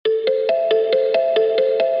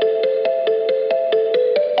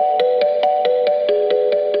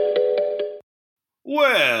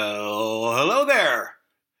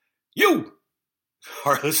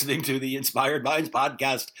are listening to the Inspired Minds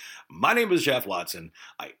podcast. My name is Jeff Watson.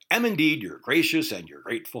 I am indeed your gracious and your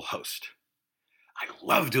grateful host. I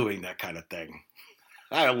love doing that kind of thing.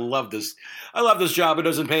 I love this. I love this job. It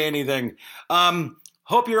doesn't pay anything.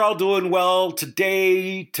 Hope you're all doing well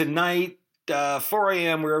today, tonight, 4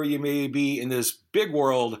 a.m., wherever you may be in this big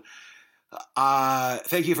world.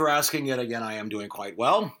 Thank you for asking yet again. I am doing quite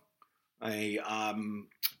well. I'm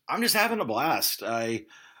just having a blast.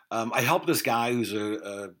 I help this guy who's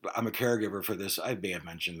I'm a caregiver for this. I may have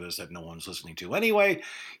mentioned this that no one's listening to. Anyway,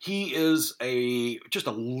 he is just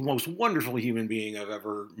a most wonderful human being I've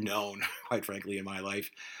ever known, quite frankly, in my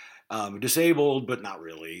life. Disabled, but not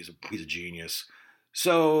really. He's a genius.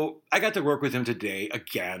 So I got to work with him today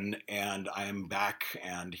again, and I am back,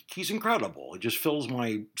 and he's incredible. It just fills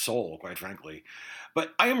my soul, quite frankly.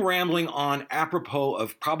 But I am rambling on apropos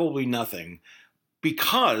of probably nothing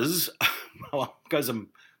because I'm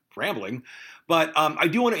rambling. But I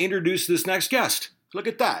do want to introduce this next guest. Look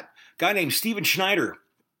at that. Guy named Schneider.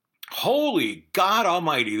 Holy God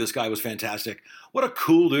almighty, this guy was fantastic. What a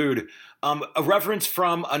cool dude. A reference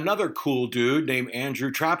from another cool dude named Andrew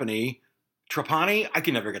Trapani. I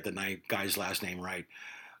can never get the guy's last name right.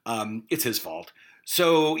 It's his fault.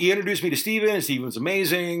 So he introduced me to Steven, and Steven's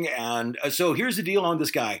amazing. And so here's the deal on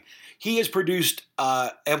this guy. He has produced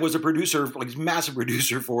and was a producer, like massive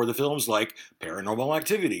producer for the films like Paranormal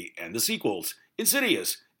Activity and the sequels,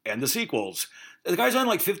 Insidious and the sequels. The guy's on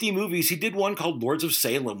like 50 movies. He did one called Lords of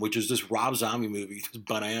Salem, which is this Rob Zombie movie,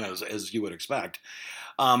 bananas, as you would expect.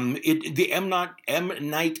 The M.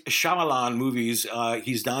 Night Shyamalan movies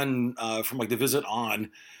he's done from like The Visit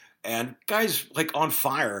on, and guy's like on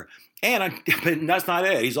fire. And that's not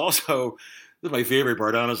it. He's also, this is my favorite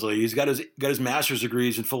part, honestly. He's got his master's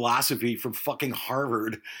degrees in philosophy from fucking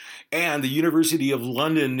Harvard and the University of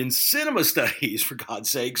London in cinema studies, for God's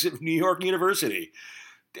sakes, at New York University.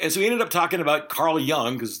 And so he ended up talking about Carl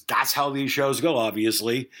Jung, because that's how these shows go,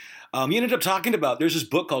 obviously. He ended up talking about, there's this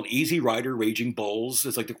book called Easy Rider, Raging Bulls.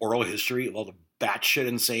 It's like the oral history of all the batshit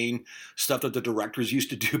insane stuff that the directors used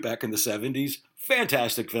to do back in the 70s.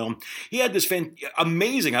 Fantastic film. He had this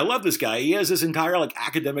amazing, I love this guy. He has this entire like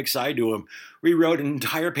academic side to him. We wrote an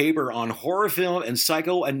entire paper on horror film and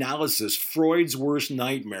psychoanalysis, Freud's worst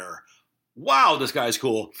nightmare. Wow, this guy's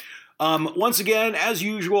cool. Once again, as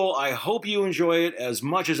usual, I hope you enjoy it as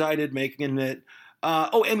much as I did making it.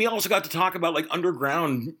 And we also got to talk about like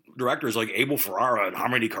underground directors like Abel Ferrara and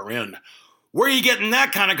Harmony Korine. Where are you getting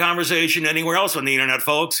that kind of conversation anywhere else on the internet,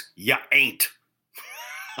 folks? Ya ain't.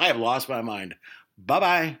 I have lost my mind.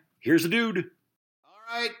 Bye-bye. Here's the dude.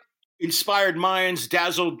 All right. Inspired minds,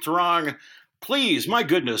 dazzled throng. Please, my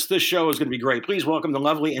goodness, this show is going to be great. Please welcome the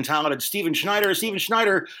lovely and talented Steven Schneider. Steven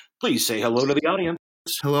Schneider, please say hello to the audience.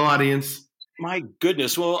 Hello, audience. My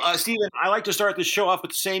goodness. Well, Steven, I like to start the show off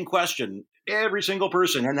with the same question. Every single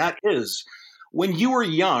person, and that is, when you were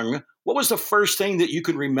young, what was the first thing that you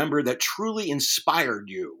can remember that truly inspired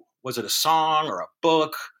you? Was it a song or a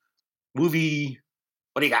book, movie?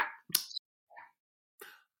 What do you got?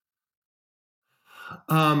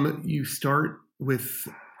 You start with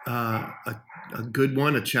a good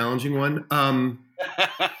one, a challenging one.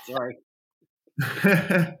 Sorry.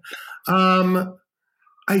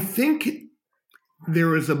 I think there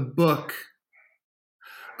was a book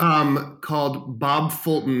called Bob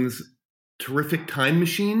Fulton's Terrific Time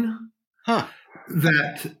Machine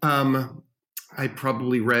that I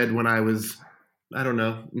probably read when I was,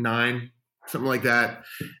 9, something like that.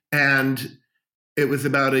 And it was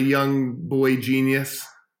about a young boy genius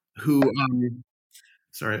who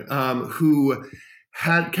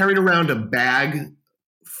had carried around a bag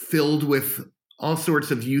filled with all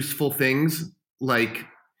sorts of useful things like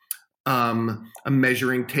a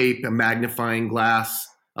measuring tape, a magnifying glass,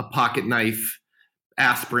 a pocket knife,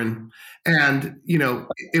 aspirin, and it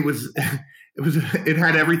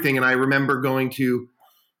had everything. And I remember going to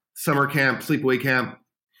summer camp, sleepaway camp,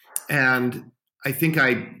 and I think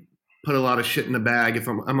I put a lot of shit in the bag, if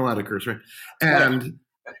I'm allowed to curse, right? And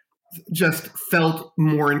just felt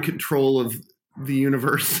more in control of the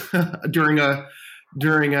universe during a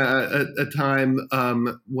time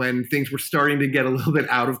when things were starting to get a little bit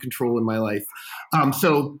out of control in my life.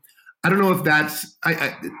 So I don't know if that's.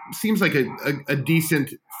 It seems like a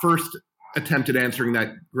decent first attempt at answering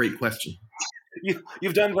that great question.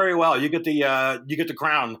 You've done very well. You get the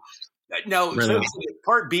crown. Now, right, so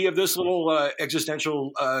part B of this little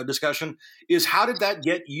existential discussion is, how did that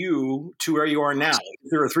get you to where you are now?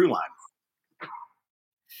 Is there a through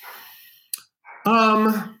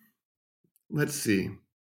line? Let's see.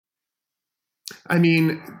 I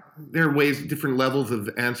mean, there are different levels of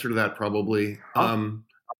answer to that, probably.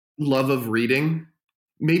 Love of reading.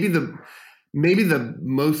 maybe the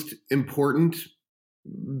most important,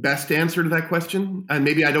 best answer to that question, and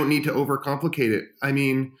maybe I don't need to overcomplicate it. I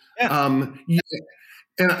mean, yeah,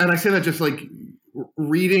 and I say that just like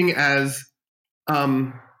reading as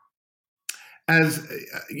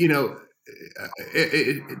you know,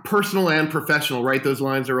 personal and professional, right? Those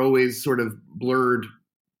lines are always sort of blurred,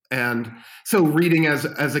 and so reading as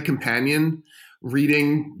a companion,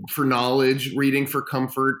 reading for knowledge, reading for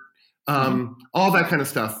comfort, all that kind of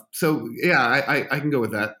stuff. So yeah, I can go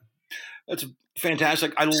with that. That's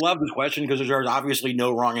fantastic. I love this question because there's obviously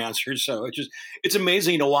no wrong answers. So it's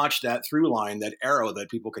amazing to watch that through line, that arrow that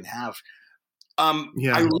people can have.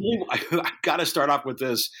 Yeah. I got to start off with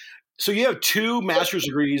this. So you have 2 master's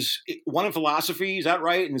degrees, one in philosophy, is that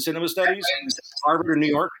right? In cinema studies, Harvard or New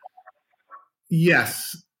York?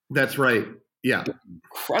 Yes, that's right. Yeah.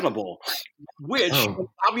 Incredible. Which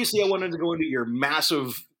obviously I wanted to go into your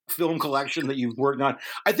massive film collection that you've worked on.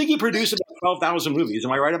 I think you produced about 12,000 movies.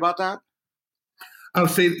 Am I right about that? Oh,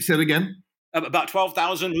 say it again. About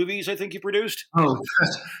 12,000 movies, I think you produced. Oh,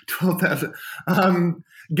 12,000.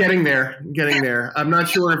 Getting there. I'm not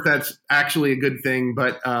sure if that's actually a good thing,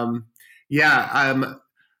 but yeah,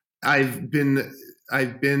 I've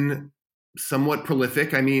been somewhat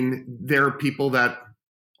prolific. I mean, there are people that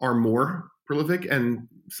are more prolific and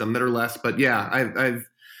some that are less, but yeah,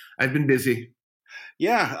 I've been busy.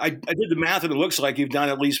 Yeah, I did the math, and it looks like you've done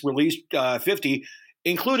at least released 50,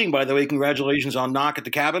 including, by the way, congratulations on Knock at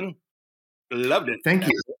the Cabin. Loved it. Thank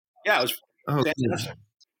you. Yeah, it was fantastic.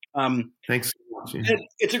 Thanks so much.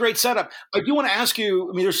 It's a great setup. I do want to ask you,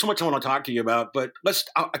 I mean, there's so much I want to talk to you about, but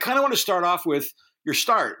I kind of want to start off with your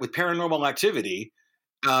start with Paranormal Activity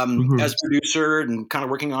as producer and kind of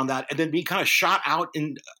working on that, and then being kind of shot out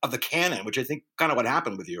of the canon, which I think kind of what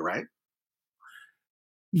happened with you, right?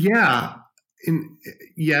 Yeah.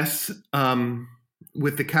 Yes.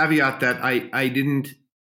 With the caveat that I didn't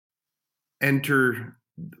enter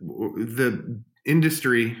the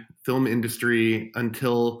film industry,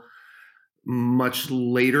 until much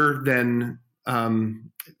later than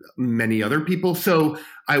many other people. So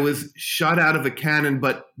I was shot out of a cannon,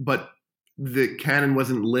 but the cannon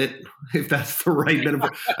wasn't lit, if that's the right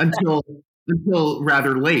metaphor, until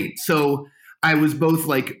rather late. So I was both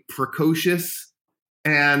like precocious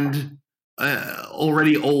and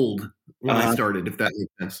already old when I started, if that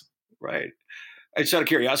makes sense. Right. Just out of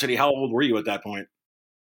curiosity, how old were you at that point?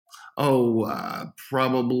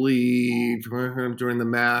 Probably during the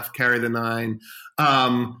math, carry the 9,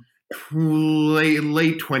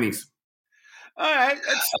 late 20s. All right,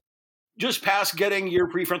 that's just past getting your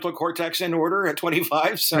prefrontal cortex in order at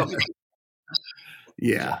 25. So,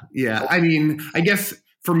 yeah. I mean, I guess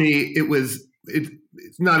for me,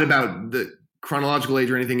 it's not about the chronological age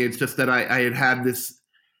or anything. It's just that I had this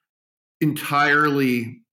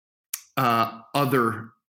entirely other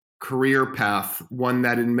career path, one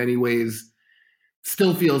that in many ways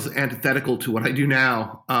still feels antithetical to what I do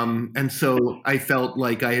now. And so I felt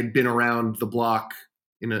like I had been around the block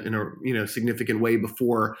in a significant way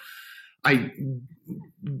before I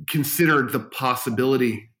considered the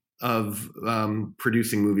possibility of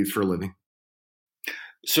producing movies for a living.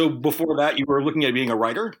 So before that, you were looking at being a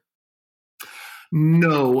writer?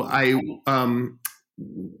 No, I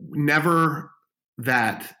never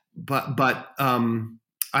that, but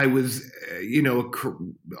I was,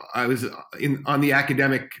 I was on the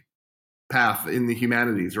academic path in the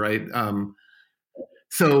humanities, right?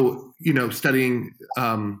 So, studying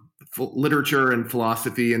literature and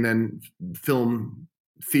philosophy, and then film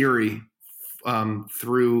theory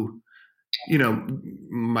through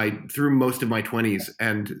most of my 20s,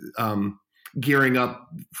 and gearing up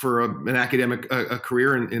for an academic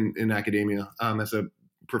career in academia as a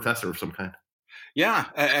professor of some kind. Yeah,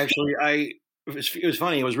 actually, it was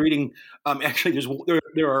funny. I was reading. Actually,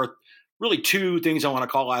 there are really 2 things I want to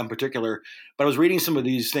call out in particular. But I was reading some of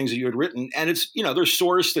these things that you had written, and it's they're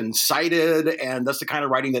sourced and cited, and that's the kind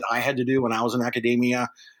of writing that I had to do when I was in academia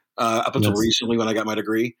up until recently when I got my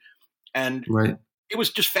degree. And it was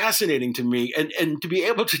just fascinating to me, and to be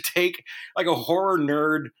able to take like a horror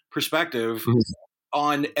nerd perspective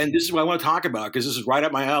on, and this is what I want to talk about because this is right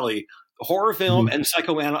up my alley. Horror film and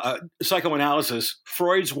psychoanalysis,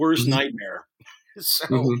 Freud's worst nightmare.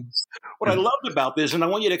 So what I loved about this, and I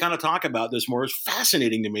want you to kind of talk about this more, is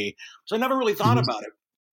fascinating to me. So I never really thought about it.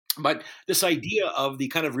 But this idea of the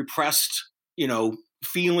kind of repressed,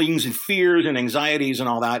 feelings and fears and anxieties and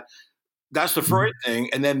all that, that's the Freud thing.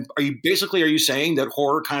 And then are you saying that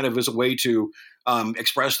horror kind of is a way to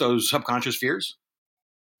express those subconscious fears?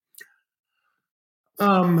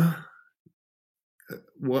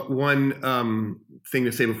 one thing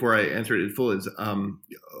to say before I answer it in full is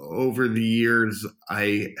over the years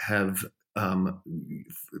I have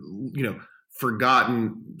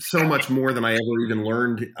forgotten so much more than I ever even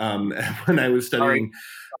learned when I was studying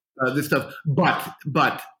this stuff.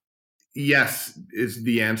 But yes is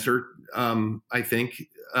the answer. I think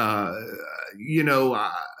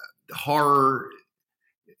horror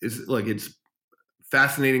is like, it's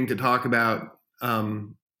fascinating to talk about.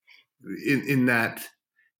 In that,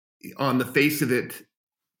 on the face of it,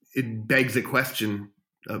 it begs a question,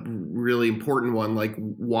 a really important one, like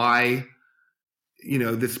why,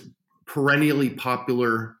 this perennially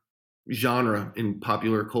popular genre in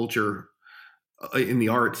popular culture, in the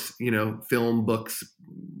arts, film, books,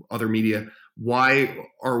 other media, why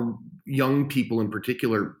are young people in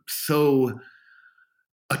particular so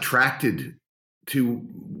attracted to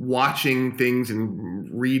watching things and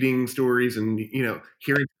reading stories and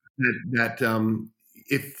hearing that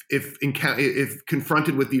if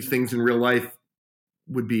confronted with these things in real life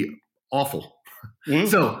would be awful. Mm-hmm.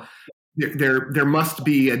 So there must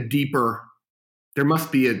be a deeper, there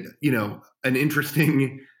must be an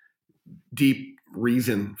interesting deep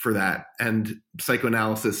reason for that, and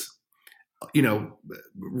psychoanalysis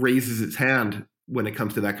raises its hand when it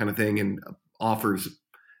comes to that kind of thing and offers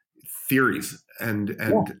theories and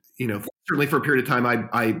certainly for a period of time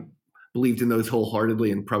I believed in those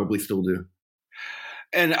wholeheartedly and probably still do.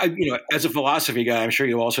 And as a philosophy guy, I'm sure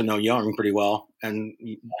you also know Jung pretty well. And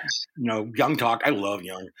Jung talk. I love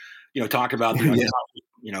Jung. Talk about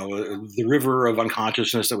the river of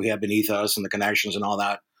unconsciousness that we have beneath us and the connections and all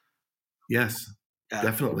that. Yes,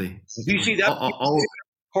 definitely. Do you see that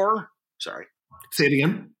horror? Sorry. Say it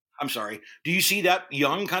again. I'm sorry. Do you see that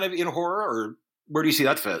Jung kind of in horror, or where do you see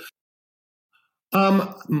that fit?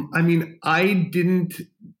 I mean, I didn't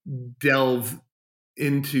delve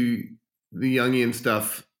into the Jungian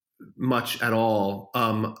stuff much at all.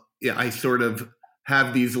 I sort of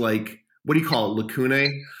have these, like, what do you call it?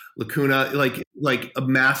 Lacuna, like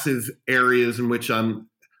massive areas in which I'm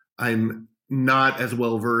not as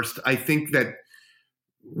well versed. I think that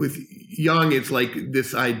with Jung, it's like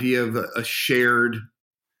this idea of a shared,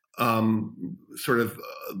 sort of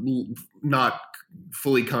not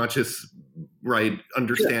fully conscious, right,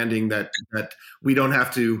 understanding that we don't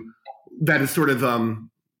have to, that is sort of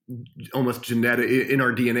almost genetic in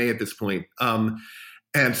our DNA at this point.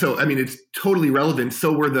 And so, I mean, it's totally relevant.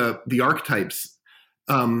 So were the archetypes.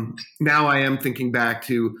 Now I am thinking back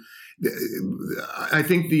to, I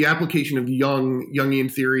think the application of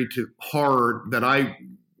Jungian theory to horror that I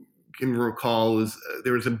can recall is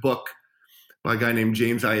there was a book by a guy named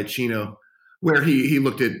James Iacchino where he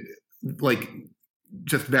looked at like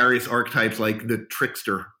just various archetypes, like the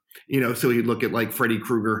trickster, so he'd look at like Freddy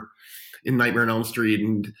Krueger in Nightmare on Elm Street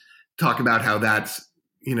and talk about how that's,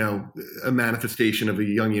 a manifestation of a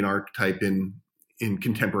Jungian archetype in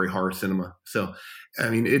contemporary horror cinema. So, I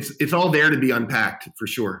mean, it's all there to be unpacked for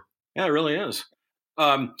sure. Yeah, it really is.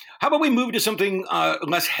 How about we move to something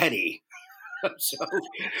less heady?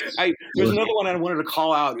 There's another one I wanted to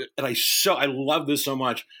call out, and I love this so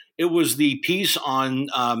much. It was the piece on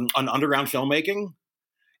underground filmmaking,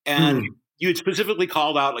 and you had specifically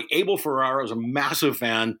called out, like, Abel Ferrara was a massive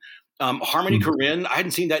fan. Harmony Korine, I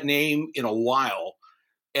hadn't seen that name in a while.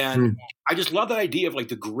 And I just love that idea of like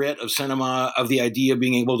the grit of cinema, of the idea of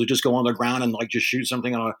being able to just go on the ground and like just shoot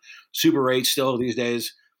something on a Super 8 still these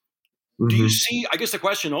days. Do you see, I guess the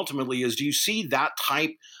question ultimately is, do you see that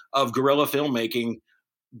type of guerrilla filmmaking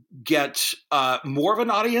get more of an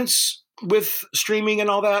audience with streaming and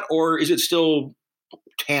all that, or is it still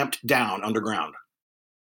tamped down underground?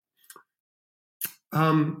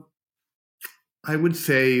 I would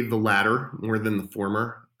say the latter more than the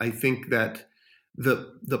former. I think that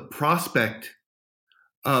the prospect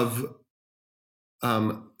of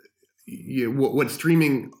what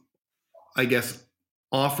streaming, I guess,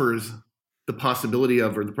 offers the possibility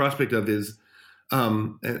of, or the prospect of, is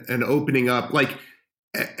an opening up. Like,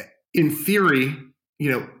 in theory,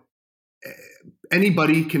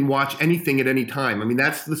 anybody can watch anything at any time. I mean,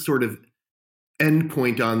 that's the sort of end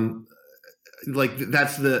point on, like,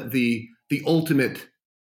 that's the ultimate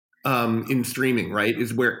in streaming, right?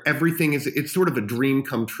 Is where everything is. It's sort of a dream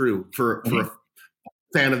come true for a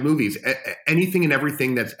fan of movies. Anything and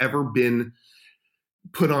everything that's ever been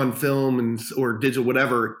put on film or digital,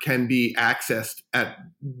 whatever, can be accessed at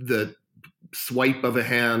the swipe of a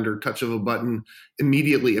hand or touch of a button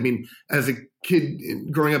immediately. I mean, as a kid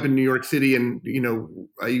growing up in New York City, and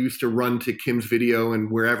I used to run to Kim's Video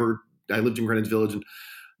and wherever, I lived in Greenwich Village,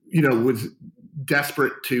 and was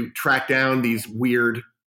desperate to track down these weird,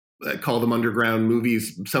 I call them underground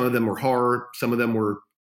movies. Some of them were horror, some of them were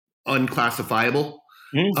unclassifiable.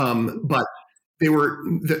 Mm-hmm. But they were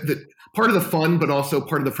the part of the fun, but also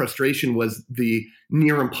part of the frustration was the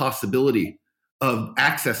near impossibility of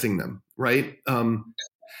accessing them, right?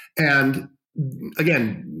 And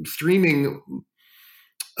again, streaming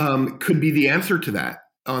could be the answer to that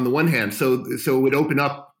on the one hand. So it would open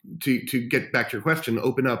up to get back to your question,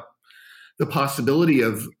 open up the possibility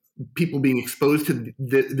of people being exposed to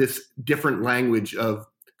this different language of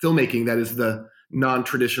filmmaking that is the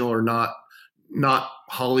non-traditional or not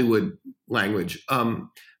Hollywood language.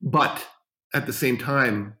 But at the same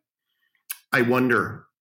time, I wonder,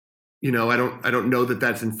 I don't know that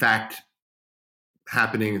that's in fact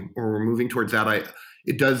happening or we're moving towards that.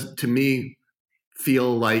 It does to me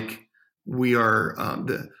feel like we are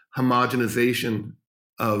the homogenization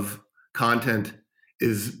of content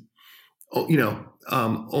is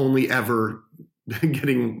only ever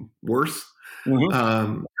getting worse.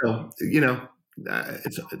 Mm-hmm.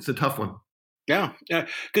 It's a tough one. Yeah, yeah.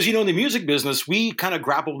 Because in the music business, we kind of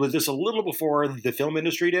grappled with this a little before the film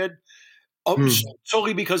industry did,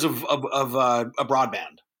 solely because of a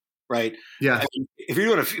broadband, right? Yeah. I mean, if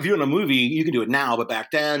you're doing a movie, you can do it now, but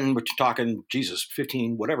back then, we're talking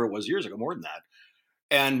 15, whatever it was, years ago, more than that.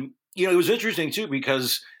 And it was interesting too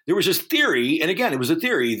because there was this theory, and again, it was a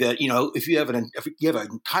theory that if you have an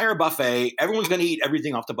entire buffet, everyone's going to eat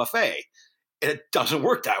everything off the buffet, and it doesn't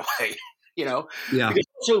work that way. Yeah.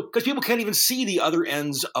 Because people can't even see the other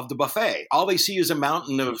ends of the buffet. All they see is a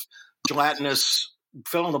mountain of gelatinous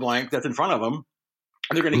fill in the blank that's in front of them,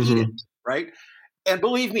 and they're going to eat it, right? And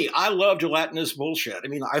believe me, I love gelatinous bullshit. I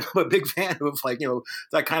mean, I'm a big fan of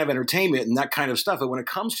that kind of entertainment and that kind of stuff. But when it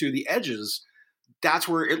comes to the edges, that's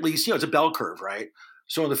where at least it's a bell curve, right?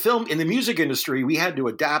 So in the music industry, we had to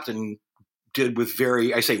adapt and did with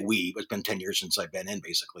I say we, it's been 10 years since I've been in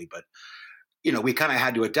basically, but we kind of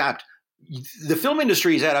had to adapt. The film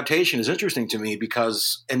industry's adaptation is interesting to me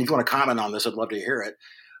because, and if you want to comment on this, I'd love to hear it,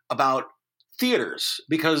 about theaters,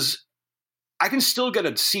 because I can still get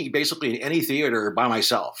a seat basically in any theater by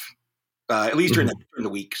myself, at least during the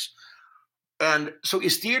weeks. And so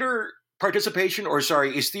is theater participation,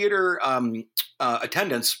 is theater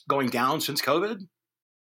attendance going down since COVID?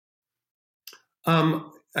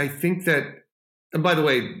 I think that, and by the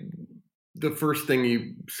way, the first thing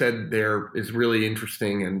you said there is really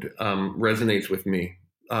interesting and resonates with me.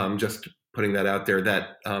 Just putting that out there,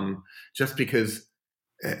 that just because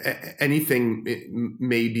anything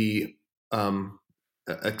may be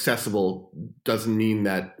accessible doesn't mean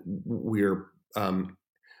that we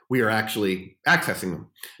are actually accessing them.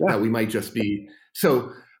 Yeah. We might just be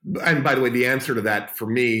so. And by the way, the answer to that for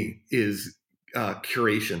me is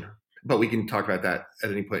curation. But we can talk about that at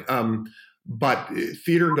any point. But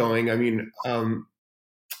theater going, I mean,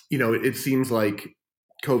 it seems like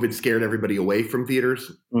COVID scared everybody away from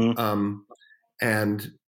theaters.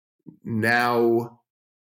 And now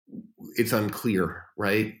it's unclear,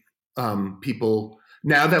 right? People,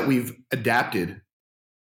 now that we've adapted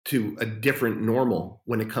to a different normal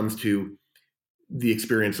when it comes to the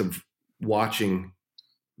experience of watching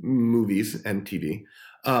movies and TV,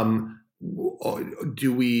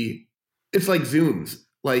 it's like Zooms,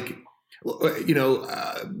 like,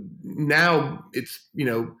 now it's,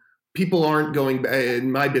 people aren't going,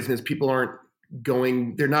 in my business, people aren't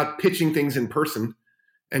going, they're not pitching things in person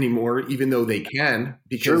anymore, even though they can,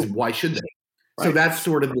 because why should they? Right. So that's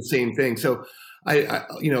sort of the same thing. So I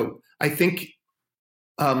think,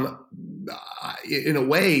 in a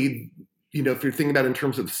way, if you're thinking about it in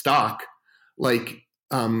terms of stock, like,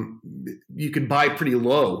 you could buy pretty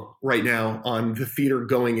low right now on the theater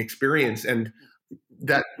going experience. And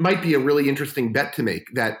that might be a really interesting bet to make,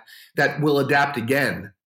 that will adapt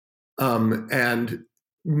again. And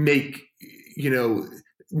make,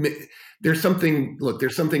 there's something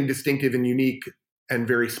distinctive and unique and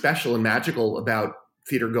very special and magical about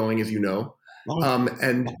theater going, as you know.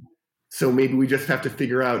 And so maybe we just have to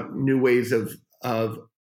figure out new ways of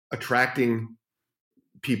attracting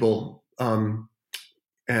people, and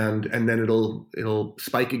then it'll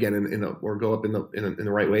spike again or go up in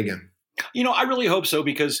the right way again. I really hope so,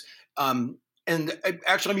 because and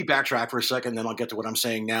actually, let me backtrack for a second, then I'll get to what I'm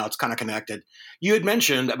saying now. It's kind of connected. You had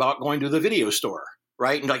mentioned about going to the video store,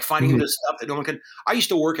 right? And like finding this stuff that no one can. I used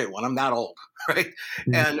to work at one. I'm that old, right?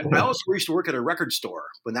 And I also used to work at a record store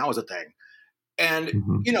when that was a thing. And,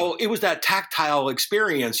 it was that tactile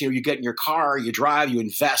experience. You get in your car, you drive, you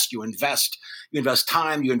invest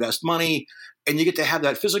time, you invest money, and you get to have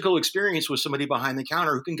that physical experience with somebody behind the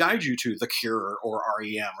counter who can guide you to The Cure or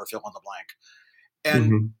REM or fill in the blank.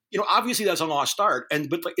 And obviously that's a lost art.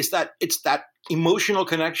 But it's that emotional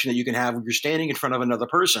connection that you can have when you're standing in front of another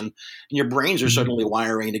person and your brains are suddenly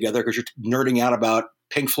wiring together because you're nerding out about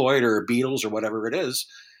Pink Floyd or Beatles or whatever it is.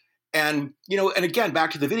 And, and again,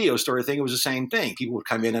 back to the video store thing, it was the same thing. People would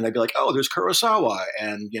come in and I'd be like, oh, there's Kurosawa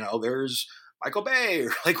and, there's Michael Bay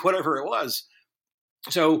or like whatever it was.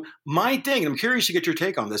 So my thing, and I'm curious to get your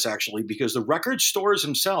take on this actually, because the record stores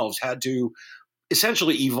themselves had to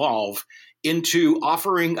essentially evolve into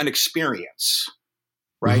offering an experience,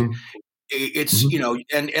 right? It's,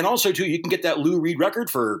 and also too, you can get that Lou Reed record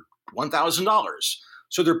for $1,000.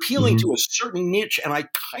 So they're appealing to a certain niche. And I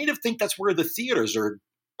kind of think that's where the theaters are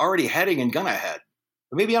already heading and gonna head.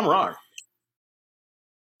 But maybe I'm wrong.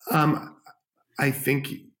 I think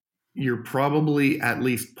you're probably at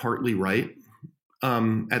least partly right.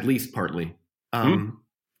 At least partly. Look,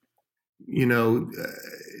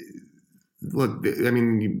 I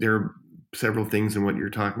mean, there are several things in what you're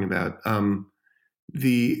talking about.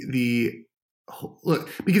 Look,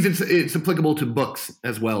 because it's applicable to books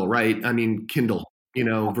as well, right? I mean, Kindle,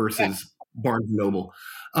 versus Barnes and Noble.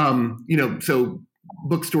 So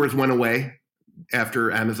bookstores went away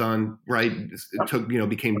after Amazon, right? It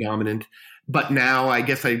became dominant. But now I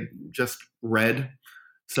guess I just read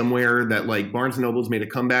somewhere that like Barnes and Noble's made a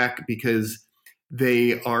comeback because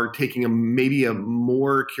they are taking maybe a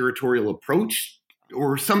more curatorial approach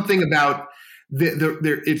or something about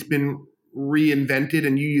it's been reinvented,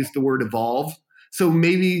 and you used the word evolve. So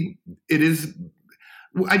maybe it is,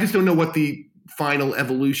 I just don't know what the final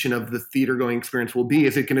evolution of the theater going experience will be.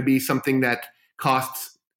 Is it going to be something that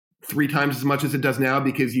costs 3 times as much as it does now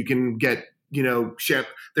because you can get,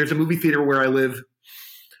 there's a movie theater where I live,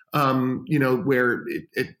 where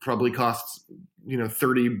it probably costs,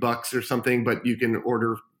 $30 or something, but you can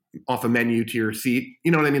order off a menu to your seat.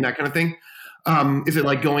 You know what I mean? That kind of thing. Is it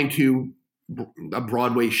like going to a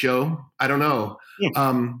Broadway show? I don't know.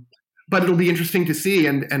 Yeah. But it'll be interesting to see.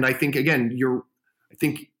 And I think, again, I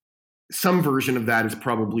think some version of that is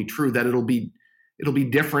probably true, that it'll be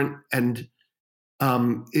different. And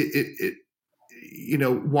why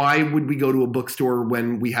would we go to a bookstore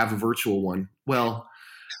when we have a virtual one? Well,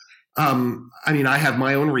 I mean, I have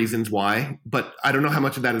my own reasons why, but I don't know how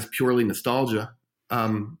much of that is purely nostalgia.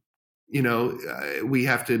 We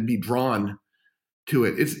have to be drawn to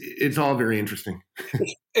it. It's all very interesting.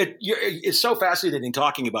 It's so fascinating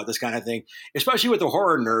talking about this kind of thing, especially with a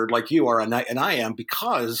horror nerd like you are and I am,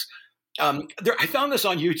 because I found this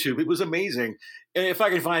on YouTube. It was amazing. And if I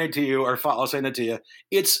can find it to you, or I'll send it to you.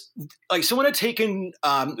 It's like someone had taken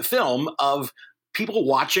film of people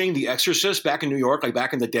watching The Exorcist back in New York, like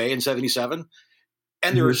back in the day in '77.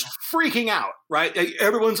 And they're freaking out, right?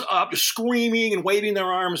 Everyone's up screaming and waving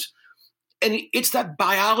their arms. And it's that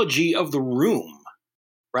biology of the room,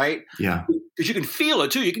 right? Yeah. Because you can feel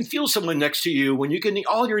it too. You can feel someone next to you when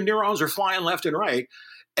all your neurons are flying left and right.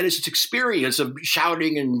 And it's this experience of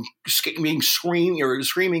shouting and screaming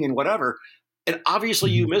and whatever. And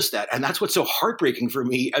obviously you miss that. And that's what's so heartbreaking for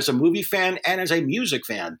me as a movie fan and as a music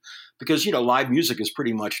fan, because, live music is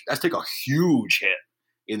that's taken a huge hit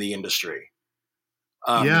in the industry.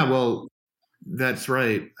 Yeah, well, that's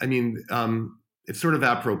right. I mean, it's sort of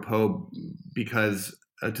apropos because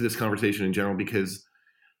to this conversation in general, because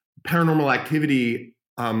Paranormal Activity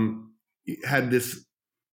had this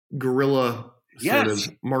guerrilla sort of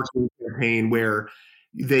marketing campaign where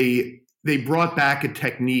they brought back a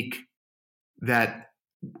technique that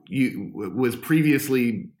was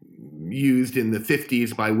previously used in the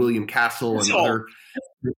 50s by William Castle and other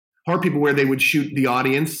horror people, where they would shoot the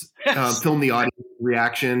audience, film the audience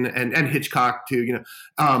reaction, and Hitchcock too,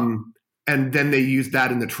 and then they used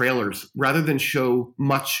that in the trailers rather than show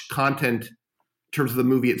much content in terms of the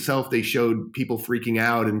movie itself. They showed people freaking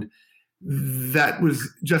out, and that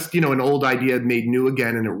was just an old idea made new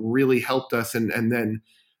again, and it really helped us. And then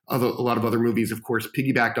a lot of other movies, of course,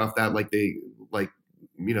 piggybacked off that,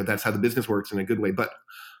 that's how the business works in a good way. But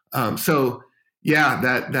so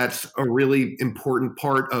yeah, that's a really important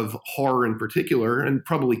part of horror in particular, and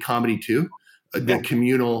probably comedy too. The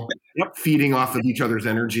communal feeding off of each other's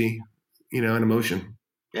energy, and emotion.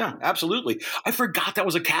 Yeah, absolutely. I forgot that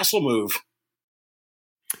was a Castle move.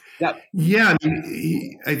 Yeah. I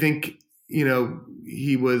mean, I think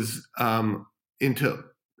he was into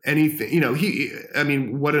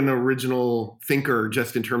anything. What an original thinker,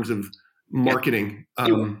 just in terms of marketing.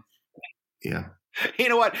 Yeah. You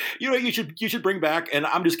know what? You should bring back, and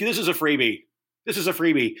this is a freebie.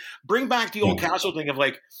 Bring back the old Castle thing of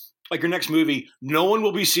like your next movie. No one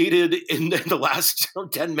will be seated in the last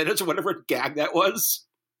 10 minutes or whatever gag that was.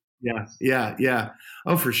 Yeah.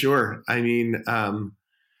 Oh, for sure. I mean,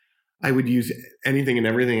 I would use anything and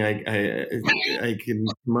everything I can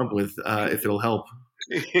come up with if it'll help.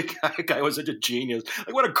 That guy was such a genius.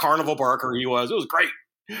 Like, what a carnival barker he was. It was great.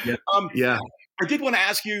 Yeah. Yeah. I did want to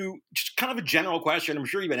ask you just kind of a general question. I'm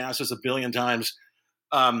sure you've been asked this a billion times.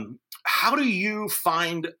 How do you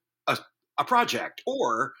find a project,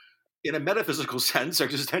 or in a metaphysical sense,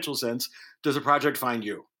 existential sense, does a project find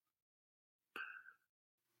you?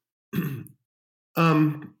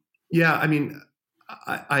 Yeah, I mean,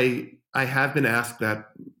 I have been asked that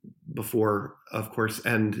before, of course,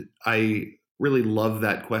 and I really love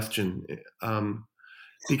that question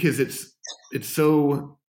because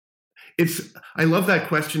I love that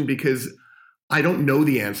question because I don't know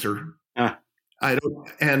the answer. I don't,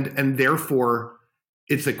 and therefore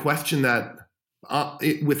it's a question that,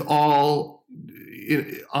 with all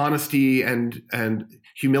honesty and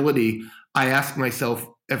humility, I ask myself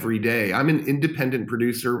every day. I'm an independent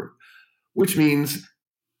producer, which means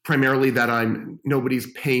primarily that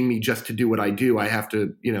nobody's paying me just to do what I do. I have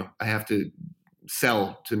to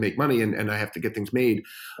sell to make money, and I have to get things made.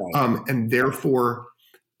 Right. And therefore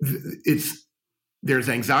there's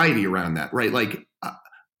anxiety around that, right? Like,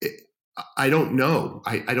 I don't know.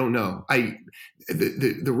 I don't know.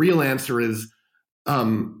 The real answer is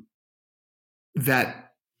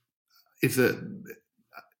that it's a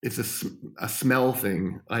smell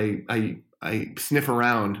thing. I sniff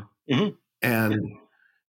around, mm-hmm. and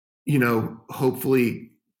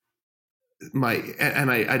hopefully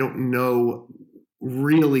I don't know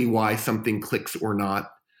really why something clicks or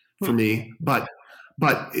not for me, but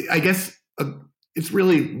I guess it's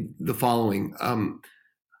really the following.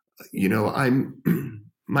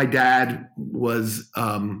 My dad was,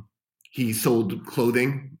 he sold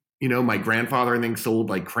clothing. My grandfather, I think,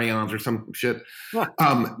 sold like crayons or some shit.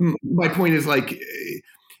 My point is, like,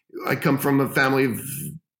 I come from a family of,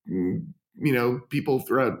 people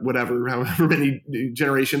throughout however many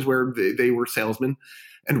generations where they were salesmen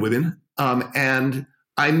and women. And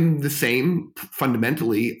I'm the same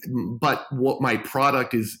fundamentally, but what my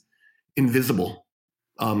product is invisible.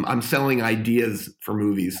 I'm selling ideas for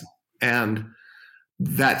movies, and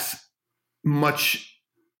that's much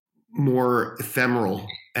more ephemeral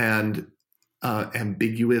and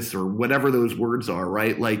ambiguous, or whatever those words are,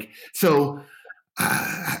 right? Like, so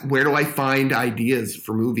where do I find ideas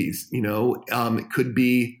for movies? It could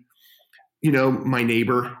be, my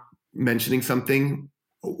neighbor mentioning something,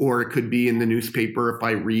 or it could be in the newspaper if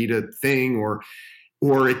I read a thing, or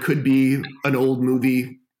it could be an old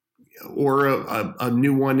movie, or a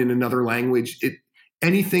new one in another language.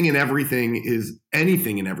 Anything and everything is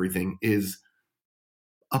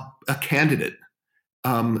a candidate.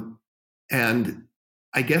 And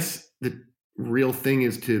I guess the real thing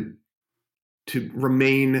is to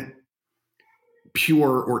remain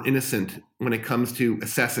pure or innocent when it comes to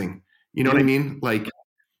assessing. You know what I mean? Like,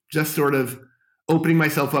 just sort of opening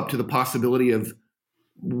myself up to the possibility of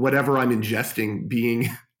whatever I'm ingesting being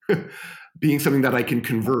something that I can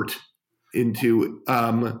convert into,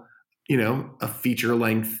 a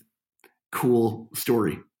feature-length, cool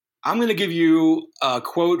story. I'm going to give you a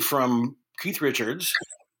quote from Keith Richards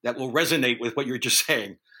that will resonate with what you're just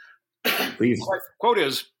saying. Please. The quote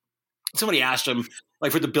is, somebody asked him,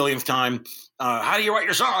 like, for the billionth time, how do you write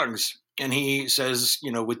your songs? And he says,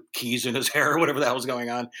 with keys in his hair or whatever the hell's going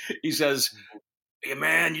on, he says, hey,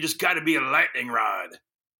 man, you just got to be a lightning rod.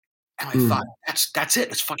 And I thought, that's it.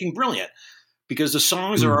 It's fucking brilliant, because the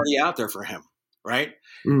songs are already out there for him, right?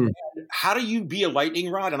 How do you be a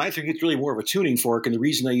lightning rod? And I think it's really more of a tuning fork. And the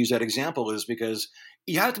reason I use that example is because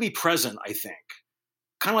you have to be present, I think.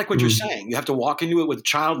 Kind of like what you're saying. You have to walk into it with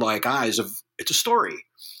childlike eyes of, it's a story.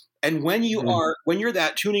 And when you're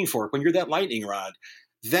that tuning fork, when you're that lightning rod,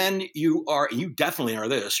 then you definitely are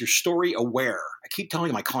this, you're story aware. I keep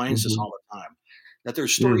telling my clients this all the time, that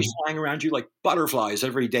there's stories flying around you like butterflies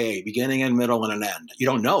every day, beginning and middle and an end. You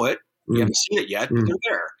don't know it. You haven't seen it yet, but they're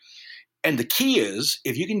there. And the key is,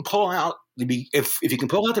 if you can pull out if you can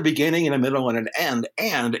pull out the beginning and a middle and an end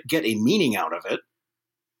and get a meaning out of it,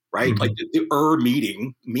 right? Like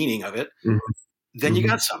the meaning of it, then you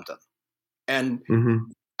got something. And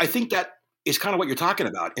I think that is kind of what you're talking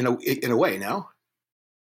about in a way, no?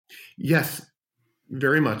 Yes,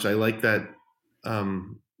 very much. I like that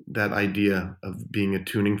that idea of being a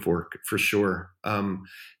tuning fork, for sure.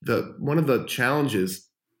 One of the challenges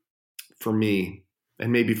for me,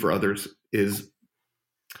 and maybe for others, is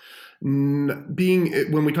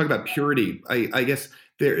being, when we talk about purity, I guess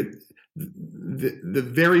the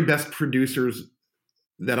very best producers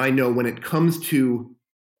that I know when it comes to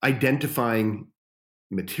identifying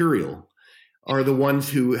material are the ones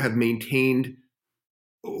who have maintained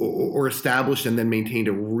or established and then maintained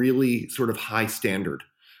a really sort of high standard,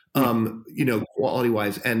 quality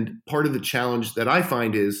wise. And part of the challenge that I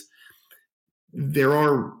find is there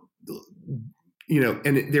are,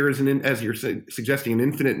 and there is as you're suggesting, an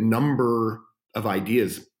infinite number of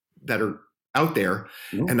ideas that are out there.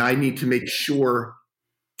 Mm-hmm. And I need to make sure,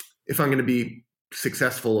 if I'm going to be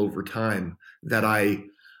successful over time, that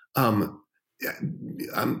that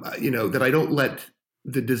I don't let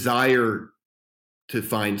the desire to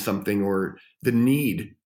find something, or the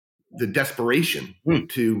need, the desperation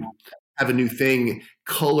to have a new thing,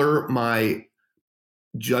 color my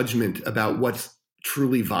judgment about what's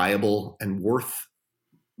truly viable and worth,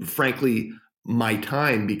 frankly, my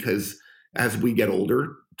time. Because as we get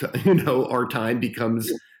older, our time becomes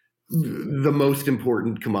the most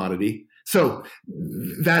important commodity. So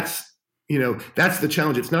that's the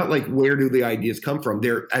challenge. It's not like, where do the ideas come from?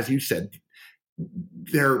 They're, as you said,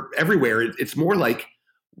 they're everywhere. It's more like,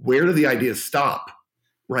 where do the ideas stop,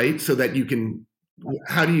 right? So that you can,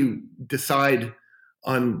 how do you decide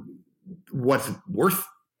on what's worth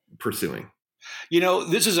pursuing?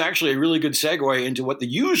 This is actually a really good segue into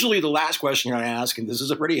usually the last question I ask, and this is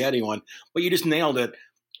a pretty heady one, but you just nailed it.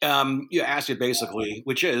 You asked it basically,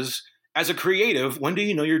 which is, as a creative, when do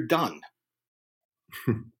you know you're done?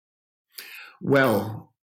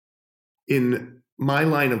 Well, in my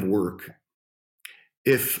line of work,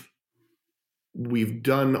 if we've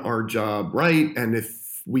done our job right, and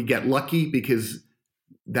if we get lucky, because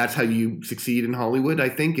that's how you succeed in Hollywood, I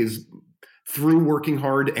think, is through working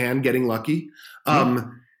hard and getting lucky. If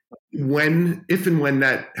and when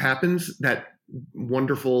that happens, that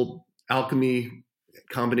wonderful alchemy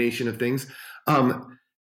combination of things,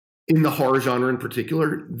 in the horror genre in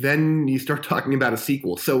particular, then you start talking about a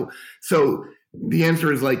sequel. So the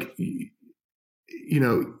answer is like,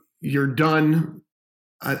 you're done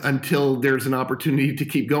until there's an opportunity to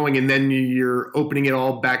keep going, and then you're opening it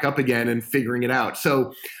all back up again and figuring it out.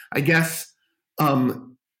 So I guess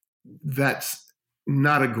that's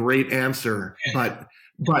not a great answer, but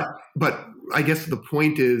I guess the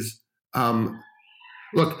point is,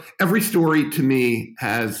 look, every story to me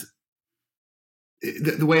has,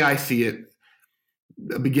 the way I see it,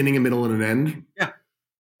 a beginning, a middle, and an end. Yeah.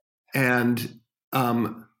 And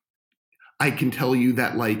I can tell you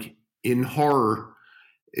that, like, in horror,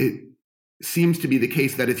 it seems to be the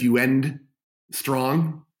case that if you end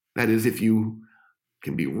strong, that is, if you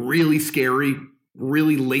can be really scary,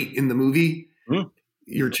 really late in the movie,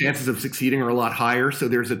 your chances of succeeding are a lot higher. So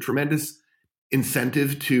there's a tremendous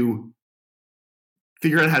incentive to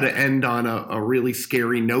figure out how to end on a really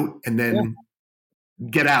scary note and then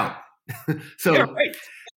get out. So yeah, right.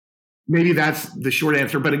 Maybe that's the short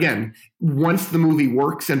answer. But again, once the movie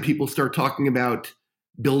works and people start talking about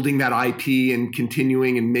building that IP and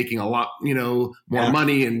continuing and making a lot, more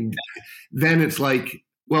money, and then it's like,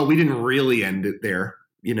 well, we didn't really end it there,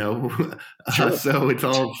 Sure. So it's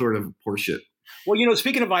all sort of horseshit. Well,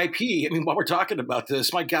 speaking of IP, I mean, while we're talking about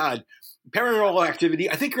this, my God, Paranormal Activity,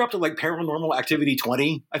 I think you're up to like Paranormal Activity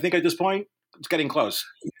 20, I think at this point. It's getting close.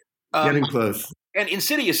 Getting close. And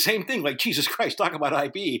Insidious, same thing, like, Jesus Christ, talk about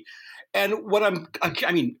IP. And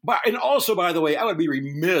and also, by the way, I would be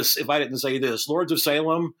remiss if I didn't say this. Lords of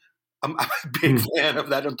Salem, I'm a big fan of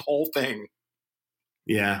that whole thing.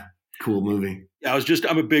 Yeah, cool movie. Yeah,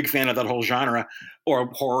 I'm a big fan of that whole genre, or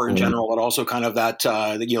horror in general, but also kind of that,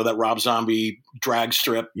 that Rob Zombie drag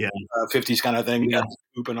strip, 50s kind of thing,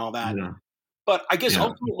 and all that. Yeah. But I guess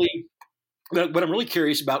ultimately, what I'm really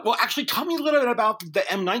curious about, well, actually, tell me a little bit about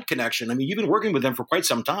the M. Night connection. I mean, you've been working with them for quite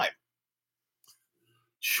some time.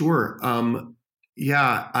 Sure.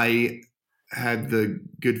 I had the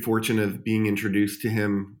good fortune of being introduced to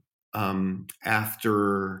him as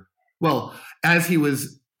he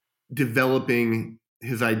was developing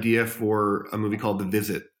his idea for a movie called The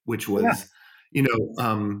Visit, which was,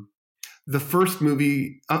 the first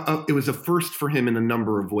movie. It was a first for him in a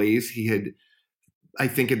number of ways. He had, I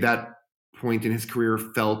think, at that point in his career,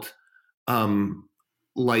 felt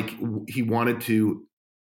like he wanted to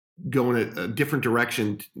go in a different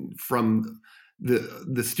direction from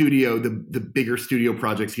the studio, the bigger studio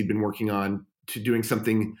projects he'd been working on, to doing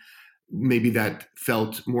something maybe that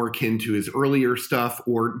felt more akin to his earlier stuff,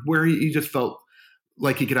 or where he just felt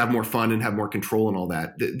like he could have more fun and have more control and all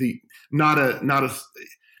that.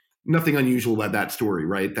 Nothing unusual about that story,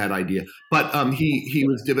 right? That idea. But he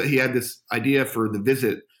had this idea for The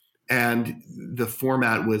Visit, and the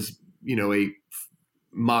format was, a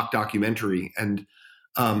mock documentary, and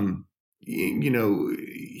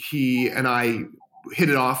he and I hit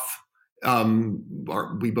it off.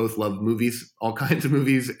 We both love movies, all kinds of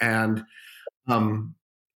movies, and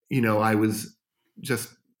I was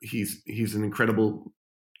just he's an incredible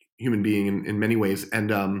human being in many ways,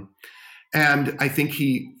 and I think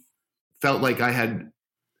he felt like I had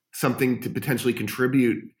something to potentially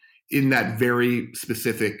contribute in that very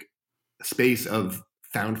specific space of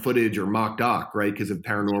found footage or mock doc, right? Because of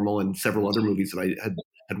Paranormal and several other movies that I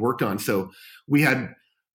had worked on. So we had,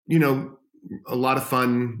 a lot of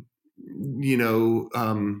fun,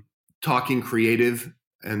 talking creative,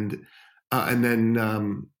 and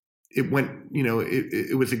then it went,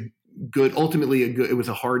 it was it was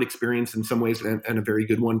a hard experience in some ways, and a very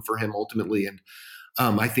good one for him ultimately. And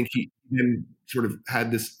I think he then sort of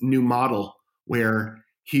had this new model where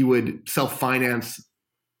he would self-finance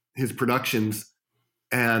his productions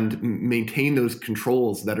and maintain those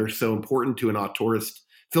controls that are so important to an auteurist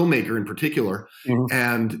filmmaker in particular,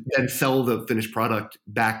 and then sell the finished product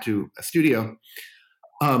back to a studio.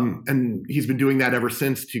 And he's been doing that ever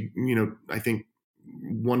since to, I think,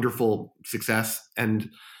 wonderful success. And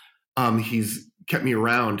he's kept me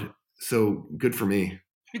around. So good for me.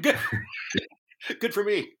 Good for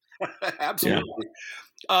me. Absolutely.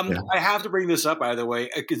 Yeah. I have to bring this up, by the way,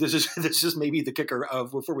 because this is maybe the kicker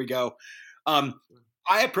of before we go.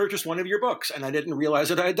 I had purchased one of your books, and I didn't realize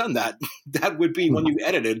that I had done that. That would be when you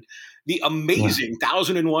edited the amazing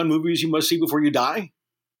 1001 Movies You Must See Before You Die.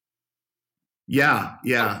 Yeah.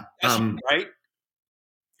 Right?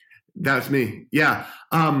 That's me. Yeah.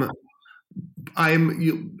 I'm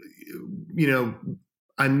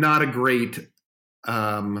not a great,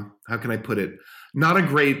 how can I put it? Not a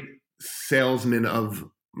great salesman of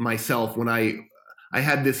myself. When I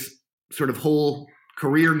had this sort of whole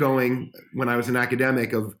career going when I was an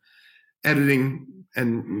academic of editing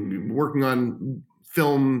and working on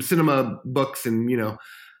cinema books, and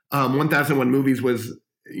 1001 Movies was,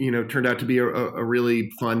 turned out to be a really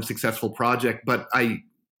fun, successful project. But I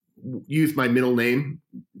used my middle name,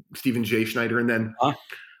 Stephen J. Schneider, and then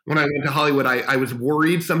when I went to Hollywood, I was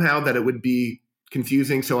worried somehow that it would be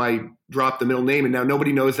confusing, so I dropped the middle name, and now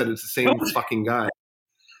nobody knows that it's the same fucking guy.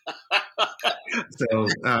 So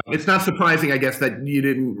it's not surprising, I guess, that you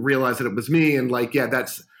didn't realize that it was me. And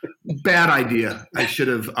that's bad idea. I should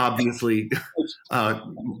have obviously,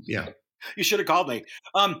 You should have called me.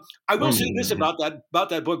 I will say this about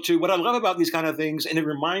that book too. What I love about these kind of things, and it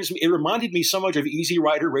reminded me so much of Easy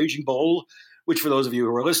Rider, Raging Bull, which for those of you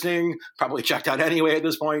who are listening, probably checked out anyway at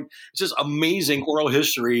this point. It's just amazing oral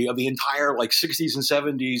history of the entire 60s and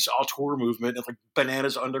 70s auteur movement and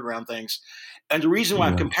bananas underground things. And the reason why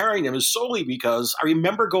I'm comparing them is solely because I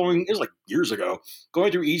remember it was years ago,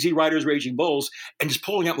 going through Easy Riders, Raging Bulls, and just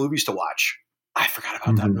pulling out movies to watch. I forgot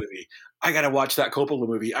about that movie. I got to watch that Coppola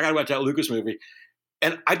movie. I got to watch that Lucas movie.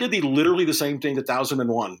 And I did literally the same thing to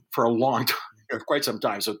 1001 for a long time, quite some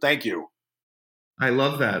time. So thank you. I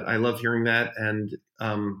love that. I love hearing that. And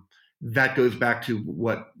that goes back to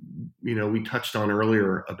what, we touched on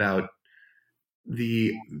earlier about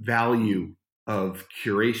the value of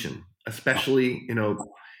curation, especially, in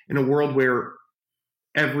a world where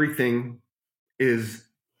everything is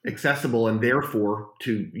accessible, and therefore,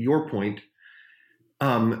 to your point,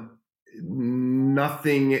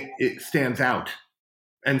 nothing stands out.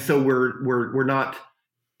 And so we're not,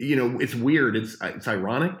 it's weird. It's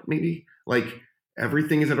ironic, maybe,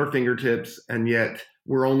 everything is at our fingertips, and yet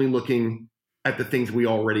we're only looking at the things we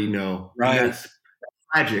already know. Right. And that's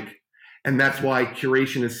tragic. And that's why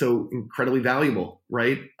curation is so incredibly valuable,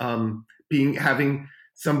 right? Having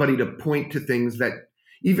somebody to point to things that,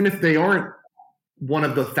 even if they aren't one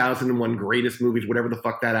of the 1001 greatest movies, whatever the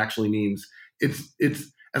fuck that actually means, it's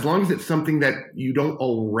as long as it's something that you don't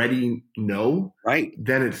already know, right?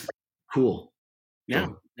 Then it's cool. Yeah.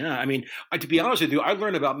 So, yeah. I mean, to be honest with you, I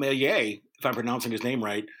learned about Méliès, if I'm pronouncing his name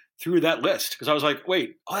right, through that list, because I was like,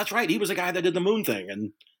 wait, that's right, he was the guy that did the moon thing,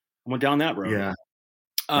 and I went down that road. Yeah.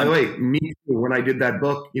 By the way, me too, when I did that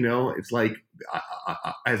book, it's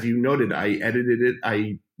as you noted, I edited it.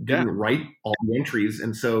 I didn't write all the entries.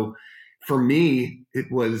 And so for me, it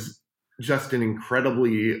was just an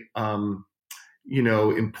incredibly,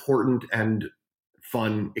 important and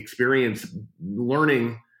fun experience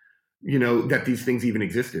learning, that these things even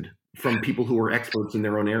existed from people who were experts in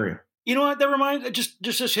their own area. You know what? That reminds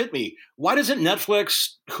just hit me. Why doesn't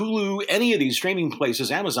Netflix, Hulu, any of these streaming places,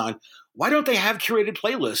 Amazon, why don't they have curated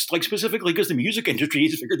playlists? Specifically because the music industry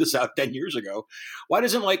has figured this out 10 years ago. Why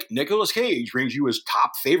doesn't Nicolas Cage range you as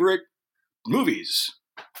top favorite movies?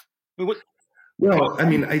 I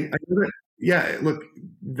mean, look,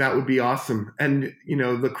 that would be awesome. And,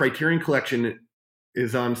 the Criterion Collection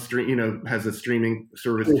is on stream, has a streaming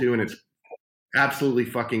service too, and it's absolutely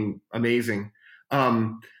fucking amazing.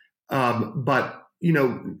 But,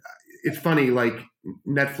 it's funny,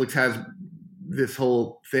 Netflix has this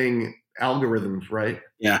whole thing, algorithms, right?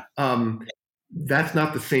 Yeah. That's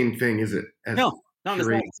not the same thing, is it? As No, it's not.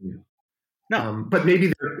 curation. No. But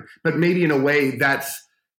maybe in a way that's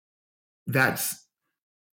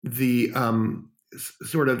the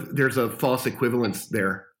sort of, there's a false equivalence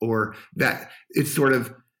there, or that it's sort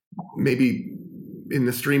of maybe in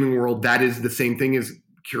the streaming world that is the same thing as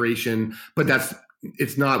curation, but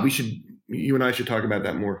it's not. You and I should talk about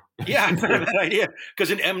that more. Yeah, not a bad idea.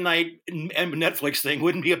 Because an M Netflix thing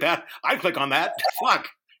wouldn't be a bad. I'd click on that. Fuck,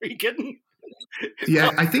 are you kidding?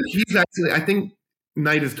 Yeah, I think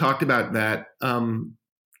Knight has talked about that.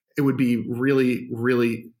 It would be really,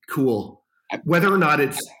 really cool. Whether or not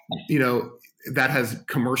it's, that has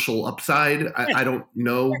commercial upside, I don't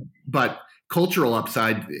know, but cultural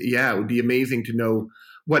upside, yeah, it would be amazing to know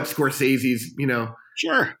what Scorsese's,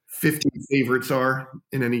 sure, 50 favorites are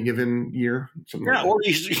in any given year. Yeah, or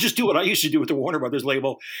you just do what I used to do with the Warner Brothers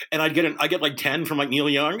label, and I get like 10 from like Neil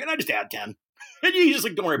Young, and I just add 10, and you just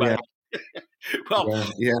like don't worry about it. Well,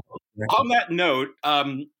 yeah. On that note,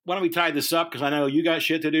 why don't we tie this up? Because I know you got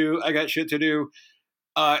shit to do. I got shit to do.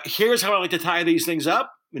 Here's how I like to tie these things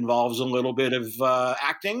up. Involves a little bit of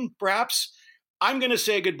acting, perhaps. I'm going to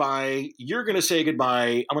say goodbye. You're going to say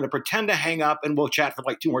goodbye. I'm going to pretend to hang up, and we'll chat for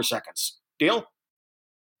like 2 more seconds. Deal?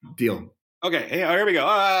 Deal. Okay. Hey, here we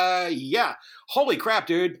go. Yeah. Holy crap,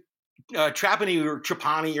 dude. Trapani or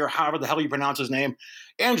Trapani or however the hell you pronounce his name.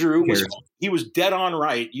 Andrew was dead on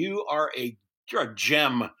right. You're a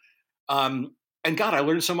gem. And God, I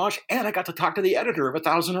learned so much, and I got to talk to the editor of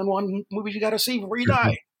 1001 Movies You Got to See Before You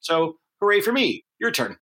Die. So hooray for me. Your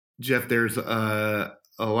turn. Jeff, there's a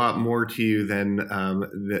lot more to you than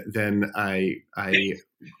I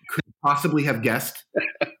could possibly have guessed.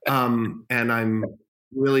 And I'm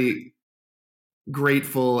really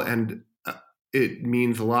grateful, and it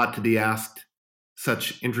means a lot to be asked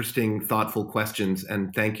such interesting, thoughtful questions.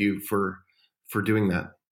 And thank you for doing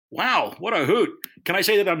that. Wow, what a hoot. Can I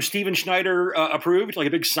say that I'm Steven Schneider approved, like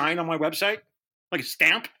a big sign on my website? Like a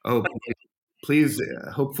stamp? Oh, please.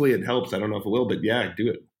 Hopefully it helps. I don't know if it will, but yeah, do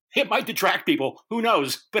it. It might detract people. Who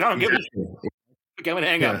knows? But I don't give a shit. I'm going to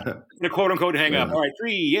hang up. In a quote-unquote hang up. All right,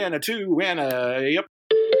 3 and a 2 and a... Yep.